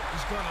Thompson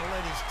is going to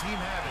let his team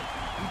have it.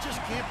 He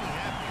just can't be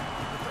happy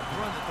with the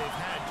run that they've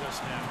had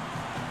just now.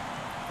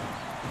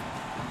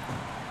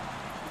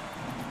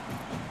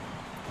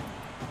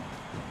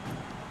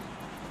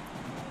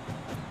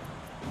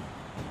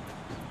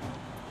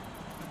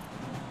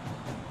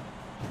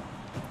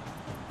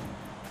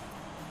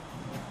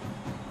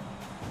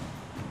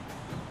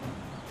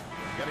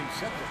 Getting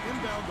set to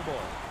inbound the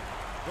ball.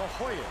 The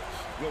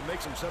Hoyas will make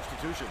some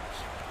substitutions.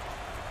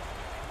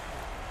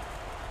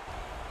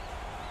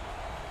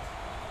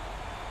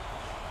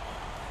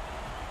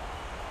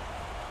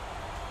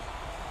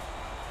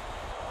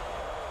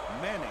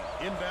 Manning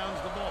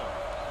inbounds the ball.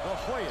 The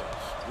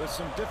Hoyas with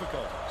some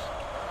difficulties.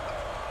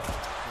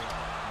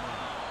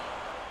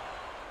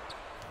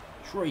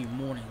 Trey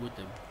Morning with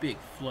the big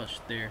flush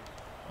there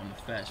on the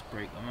fast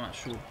break. I'm not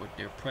sure, but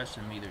they're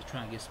pressing me. They're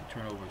trying to get some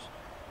turnovers.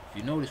 If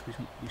you notice,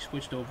 we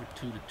switched over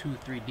to the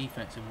 2-3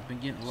 defense, and we've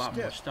been getting a lot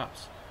more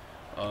stops.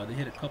 They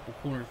hit a couple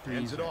corner threes,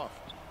 Hands it off.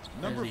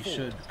 Number 4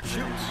 should, because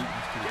they're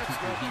weakness to the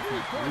 2-3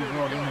 defense. But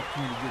overall, they don't have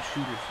too many good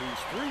shooters, and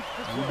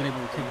we've been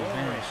able to take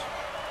advantage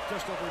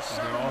Just over of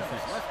 7 their minutes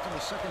offense. left in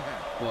the second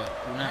half. But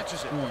we're not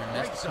scoring.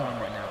 That's the problem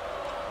right now.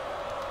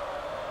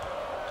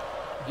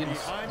 Getting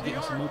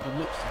some open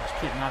looks, and just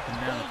keep knocking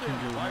down the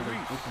Kendrick another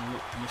open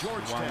look.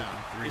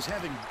 Georgetown is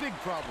having big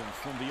problems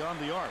from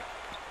beyond the arc.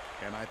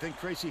 And I think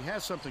Tracy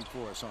has something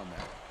for us on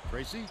that.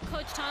 Tracy?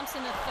 Coach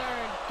Thompson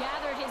III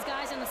gathered his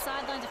guys on the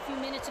sidelines a few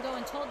minutes ago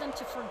and told them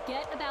to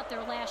forget about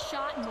their last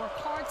shot and work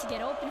hard to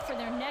get open for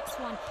their next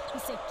one. He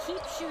said,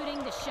 keep shooting.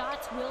 The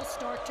shots will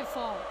start to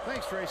fall.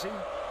 Thanks, Tracy.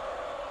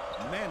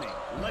 Manning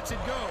lets it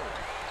go.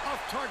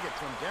 Off target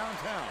from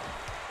downtown.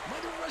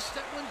 Might have rushed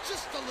that one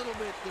just a little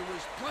bit. There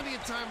was plenty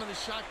of time on the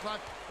shot clock,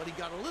 but he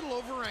got a little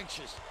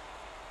over-anxious.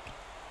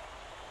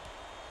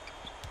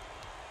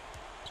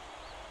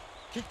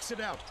 Kicks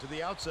it out to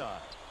the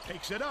outside.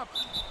 Takes it up.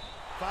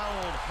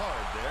 Fouled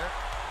hard there.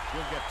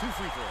 He'll get 2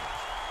 free throws.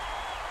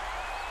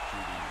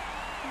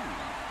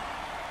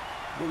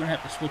 We're going to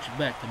have to switch it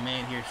back to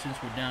man here since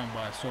we're down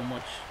by so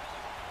much.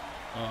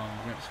 We're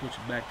going to have to switch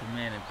it back to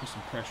man and put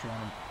some pressure on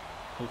him.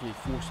 Hopefully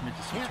force him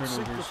into some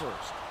turnovers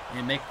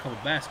and make a couple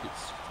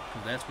baskets.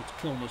 Because that's what's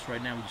killing us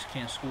right now. We just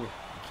can't score.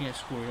 You can't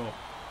score at all.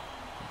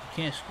 If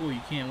you can't score, you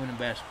can't win in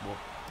basketball.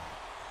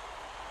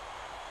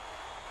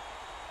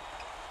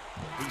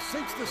 He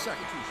sinks the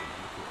second.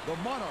 The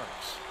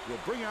Monarchs will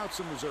bring out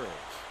some reserves.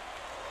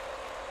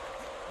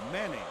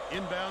 Manning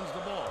inbounds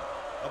the ball.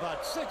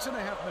 About 6.5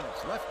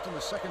 minutes left in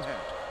the second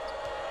half.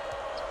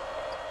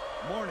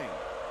 Morning.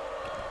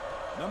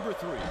 Number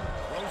 3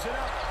 throws it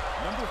up.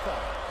 Number 5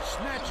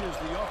 snatches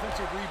the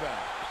offensive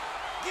rebound.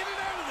 Get it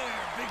out of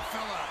there, big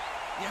fella.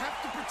 You have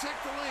to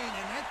protect the lane,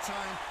 and that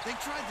time they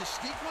tried to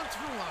sneak one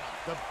through on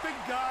him. The big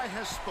guy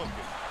has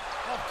spoken.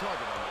 Off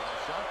target on the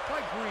last shot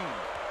by Green.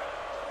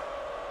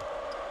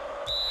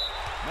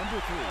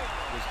 Number 3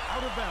 was out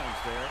of bounds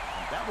there,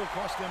 and that will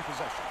cost them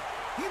possession.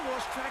 He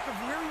lost track of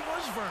where he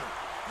was, Vern.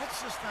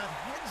 That's just not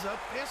heads-up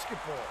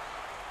basketball.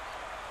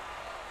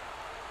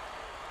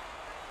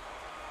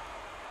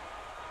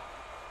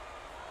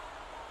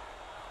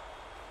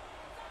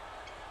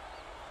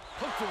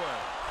 Poked away,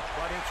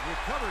 but it's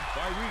recovered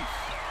by Reese.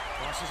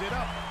 Crosses it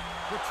up.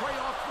 The tray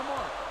off the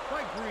mark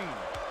by Green.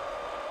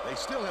 They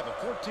still have a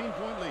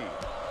 14-point lead.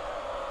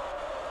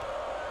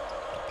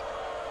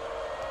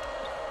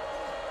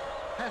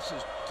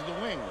 passes to the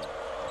wing.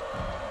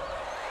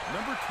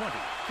 Number 20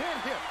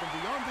 can't hit from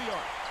beyond the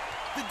arc.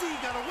 The D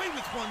got away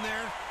with one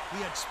there. He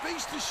had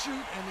space to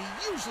shoot, and he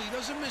usually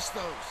doesn't miss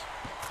those.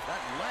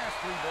 That last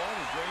three ball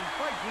is drained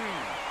by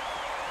Green.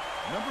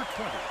 Number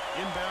 20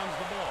 inbounds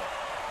the ball.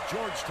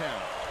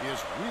 Georgetown is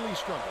really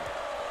struggling.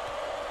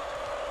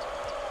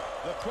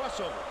 The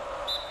crossover.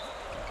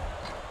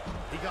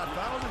 He got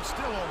fouled and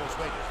still almost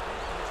made it.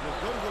 He'll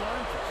go to the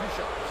line for 2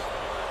 shots.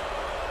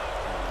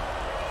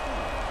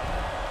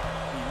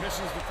 He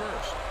misses the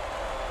first.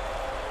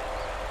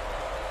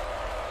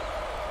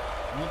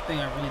 One thing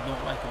I really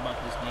don't like about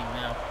this game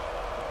now,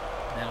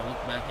 that I look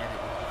back at it,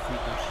 is the free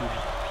throw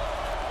shooting.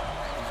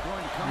 He's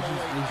going to come away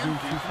They zoom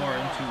empty too from far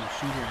the into line. the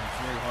shooter, and it's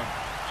very hard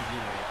to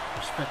get a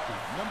perspective.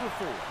 Number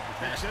 4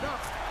 picks it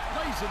up,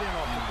 lays it in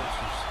off the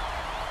glass.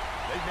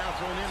 They've now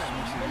thrown in an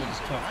It's a really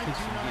amazing tough fix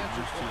to 19 get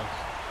unanswered used to. points.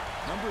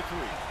 Number 3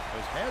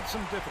 has had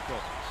some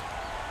difficulties.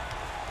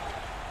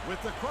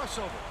 With the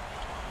crossover,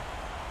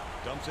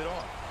 dumps it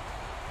off.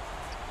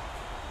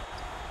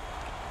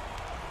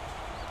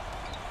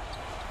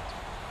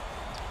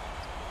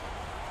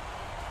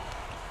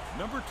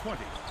 Number 20.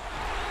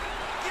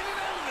 Get it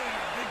out of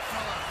there, big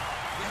fella.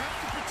 You have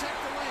to protect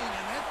the lane,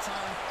 and that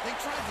time they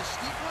tried to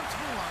sneak one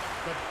through on him.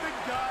 The big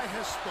guy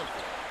has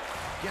spoken.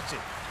 Gets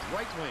it,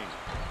 right wing.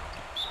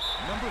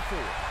 Number 4.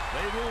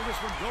 They roll this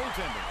one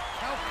goaltending.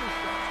 Count the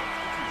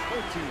shots.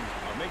 Both teams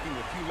are making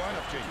a few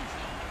lineup changes.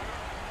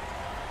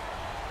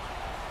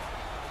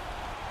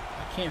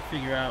 I can't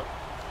figure out,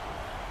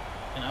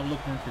 and I've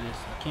looked into this,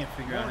 I can't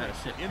figure out how to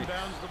set picks.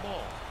 Inbounds the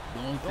ball. The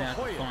only thing I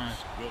The can find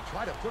Hoyas will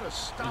try to put a is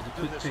stop a to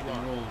quick this pick and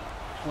run. roll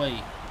play,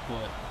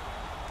 but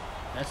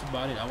that's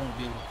about it. I want to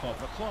be able to call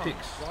McClung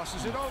picks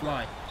crosses on it the over.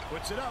 fly.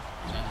 Puts it up.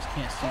 And I just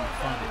can't seem to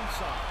find it.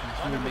 Inside. And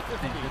it's By really number making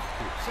things 15.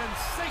 difficult.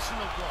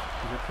 Sensational block.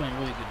 Because they're playing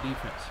really good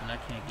defense, and I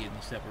can't get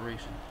any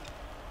separation.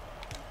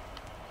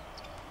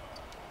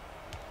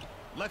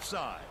 Left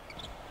side.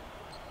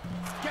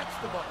 Gets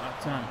the bucket. About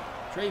time.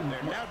 Trey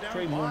now down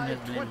Morton by has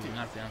been able 20. to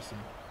knock down some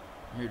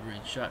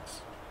mid-range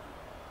shots,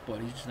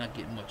 but he's just not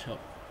getting much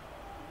help.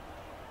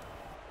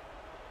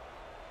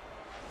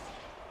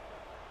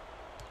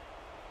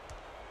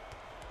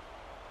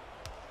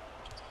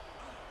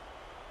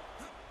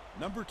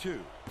 Number 2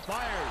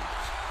 fires.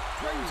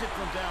 Brings it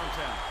from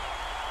downtown.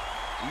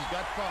 He's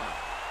got 5.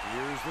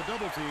 Here's the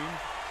double team.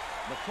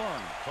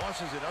 McClung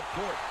tosses it up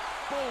court.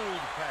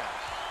 Bold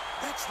pass.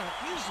 That's not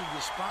usually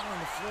the spot on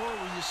the floor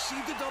where you see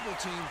the double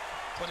team,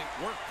 but it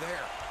worked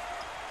there.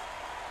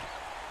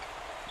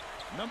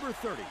 Number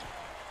 30.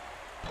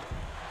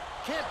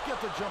 Can't get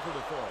the jumper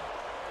to fall.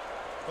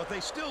 But they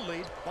still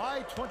lead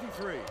by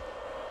 23.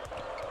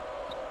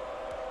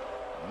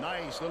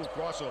 Nice little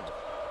crossover.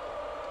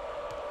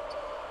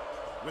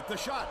 With the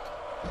shot.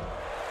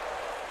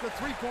 The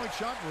three-point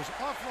shot was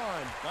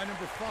offline by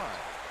number 5.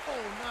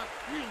 Oh, not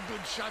real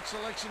good shot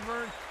selection,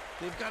 Vern.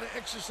 They've got to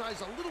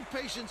exercise a little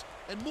patience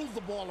and move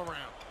the ball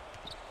around.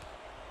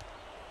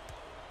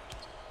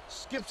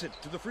 Skips it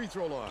to the free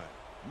throw line.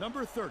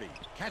 Number 30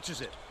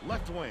 catches it.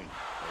 Left wing.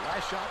 The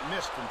last shot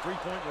missed from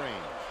three-point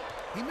range.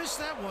 He missed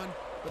that one,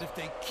 but if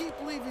they keep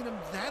leaving him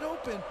that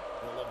open,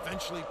 they'll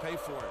eventually pay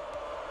for it.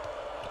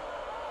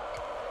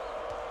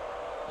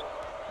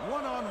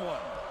 One-on-one.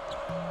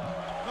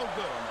 No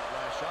good on that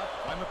last shot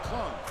by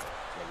McClung.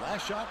 The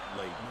last shot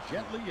laid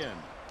gently in.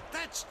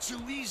 That's too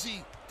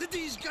easy. The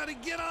D's got to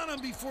get on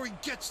him before he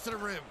gets to the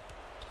rim.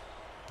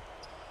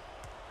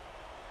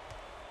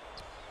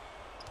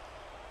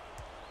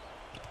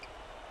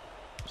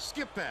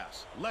 Skip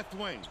pass, left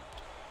wing.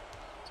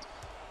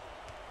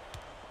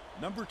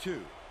 Number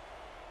 2.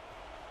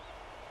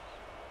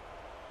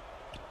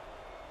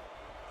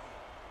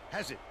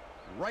 Has it,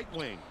 right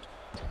wing.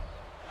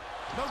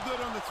 No good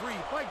on the 3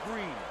 by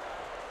Green.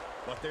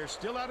 But they're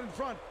still out in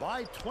front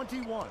by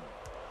 21.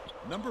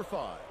 Number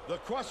 5, the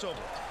crossover.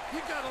 You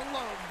got to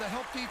love the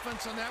help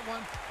defense on that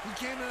one.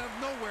 He came out of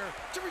nowhere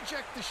to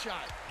reject the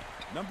shot.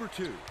 Number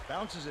 2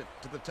 bounces it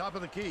to the top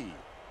of the key.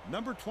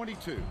 Number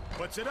 22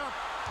 puts it up.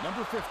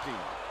 Number 15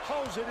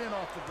 hauls it in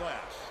off the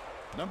glass.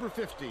 Number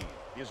 15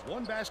 is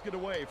one basket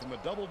away from a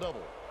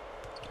double-double.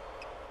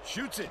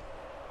 Shoots it.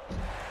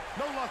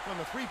 No luck on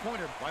the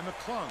three-pointer by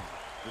McClung.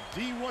 The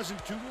D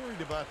wasn't too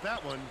worried about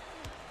that one.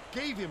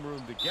 Gave him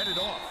room to get it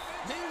off.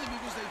 Mainly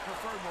because they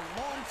prefer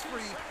the long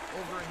 3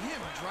 over him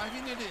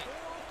driving it in.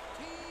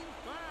 Team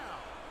foul.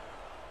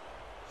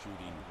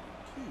 Shooting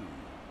 2.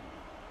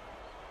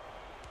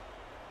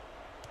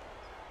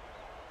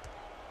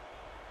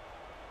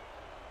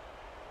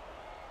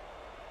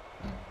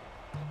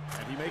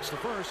 And he makes the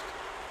first.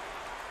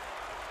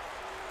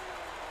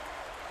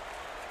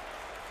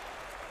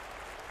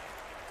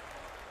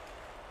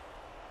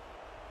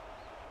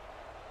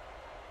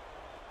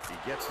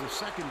 He gets the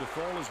second to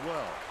fall as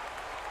well.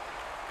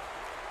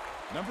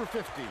 Number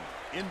 15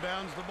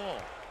 inbounds the ball.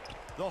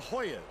 The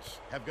Hoyas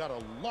have got a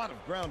lot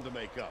of ground to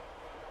make up.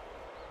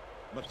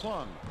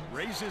 McClung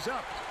raises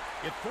up.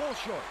 It falls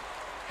short.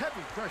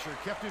 Heavy pressure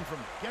kept him from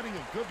getting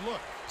a good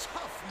look.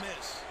 Tough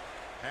miss.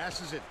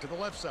 Passes it to the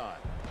left side.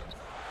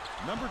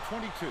 Number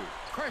 22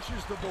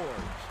 crashes the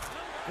boards.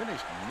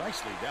 Finished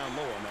nicely down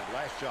low on that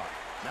last shot.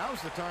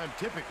 Now's the time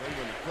typically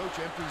when the coach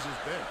empties his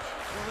bench.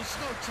 Well, it's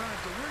no time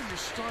to wear your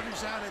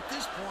starters out at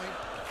this point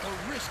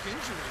or risk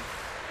injury.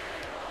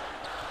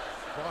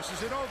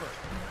 Crosses it over.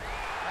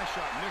 Last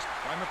shot missed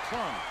by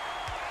McClung.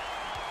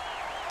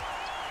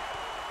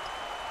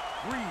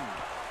 Green.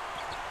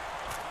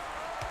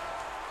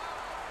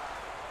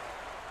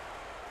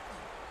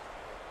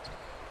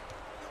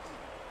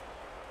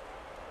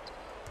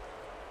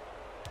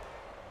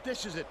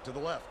 Dishes it to the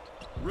left.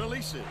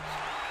 Releases.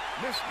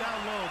 Missed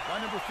down low by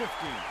number 15.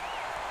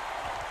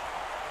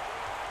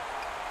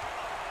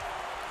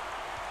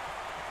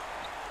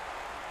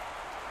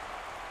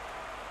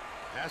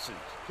 Passes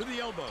to the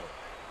elbow.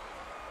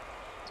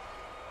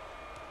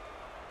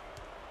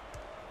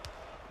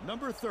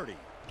 Number 30.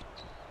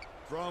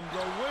 From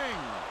the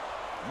wing.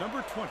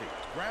 Number 20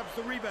 grabs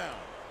the rebound.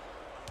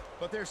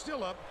 But they're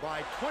still up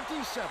by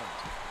 27.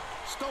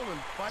 Stolen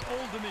by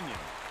Old Dominion.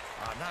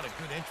 Not a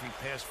good entry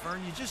pass,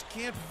 Fern. You just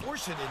can't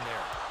force it in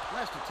there.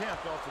 Last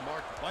attempt off the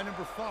mark by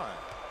number 5.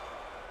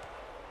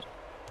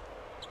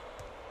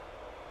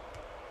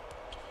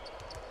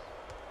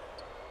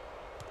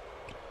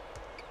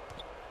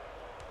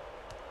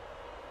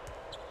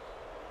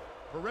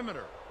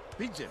 Perimeter.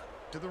 Beats it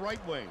to the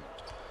right wing.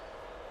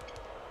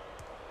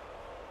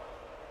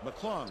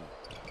 McClung.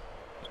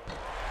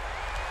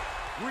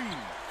 Green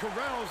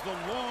corrals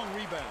the long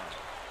rebound.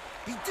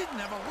 He didn't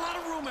have a lot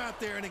of room out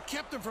there, and it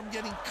kept him from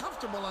getting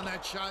comfortable on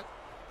that shot.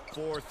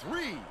 For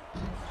 3.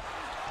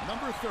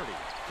 Number 30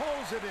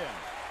 pulls it in.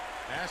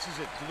 Passes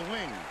it to the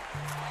wing.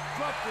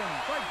 Dropped in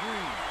by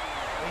Green.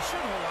 They should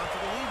hold on to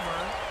the lead,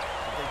 Vern.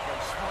 If they play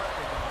smart,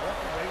 they can walk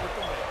away with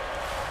the win.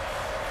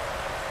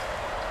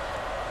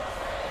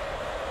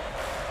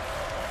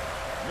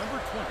 Number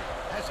 20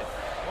 has it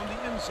on the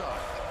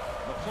inside.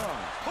 McClung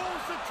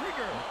pulls the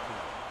trigger.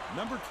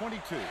 Number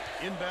 22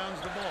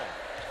 inbounds the ball.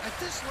 At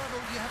this level,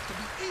 you have to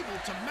be able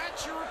to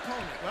match your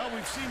opponent. Well,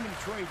 we've seen them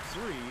trade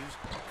threes.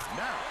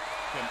 Now,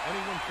 can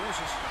anyone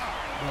force a stop?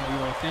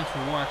 Well, thanks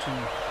for watching.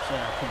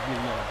 Sorry, I couldn't give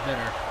you a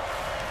better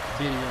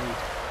video.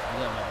 I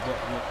got my butt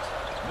whipped.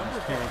 That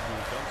was terrible.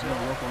 I'm going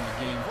to work on the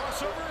game.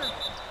 Crossover.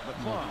 I'm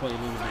going to play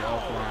a little bit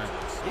offline.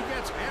 He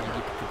gets And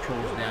hammered. get the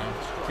controls down.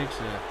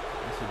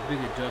 It's a big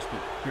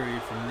adjustment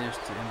period from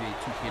this to NBA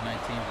 2K19,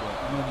 but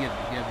I'm going to get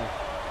it together.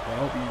 But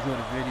I hope you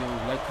enjoyed the video.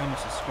 Like, comment,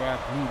 subscribe.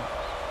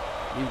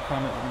 Leave a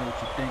comment, let me know what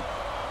you think.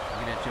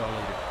 I'll get at y'all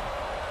later.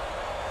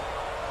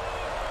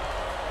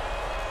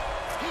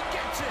 He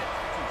gets it.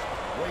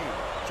 Wade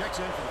checks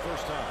in for the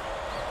first time.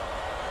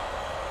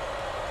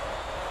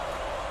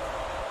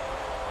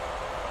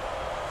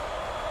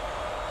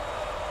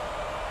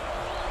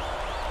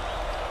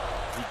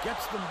 He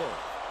gets them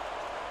both.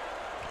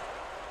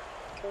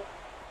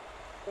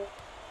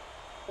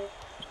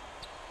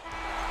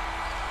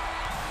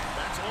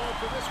 That's all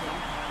for this one.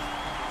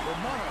 The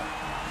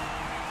Monarchs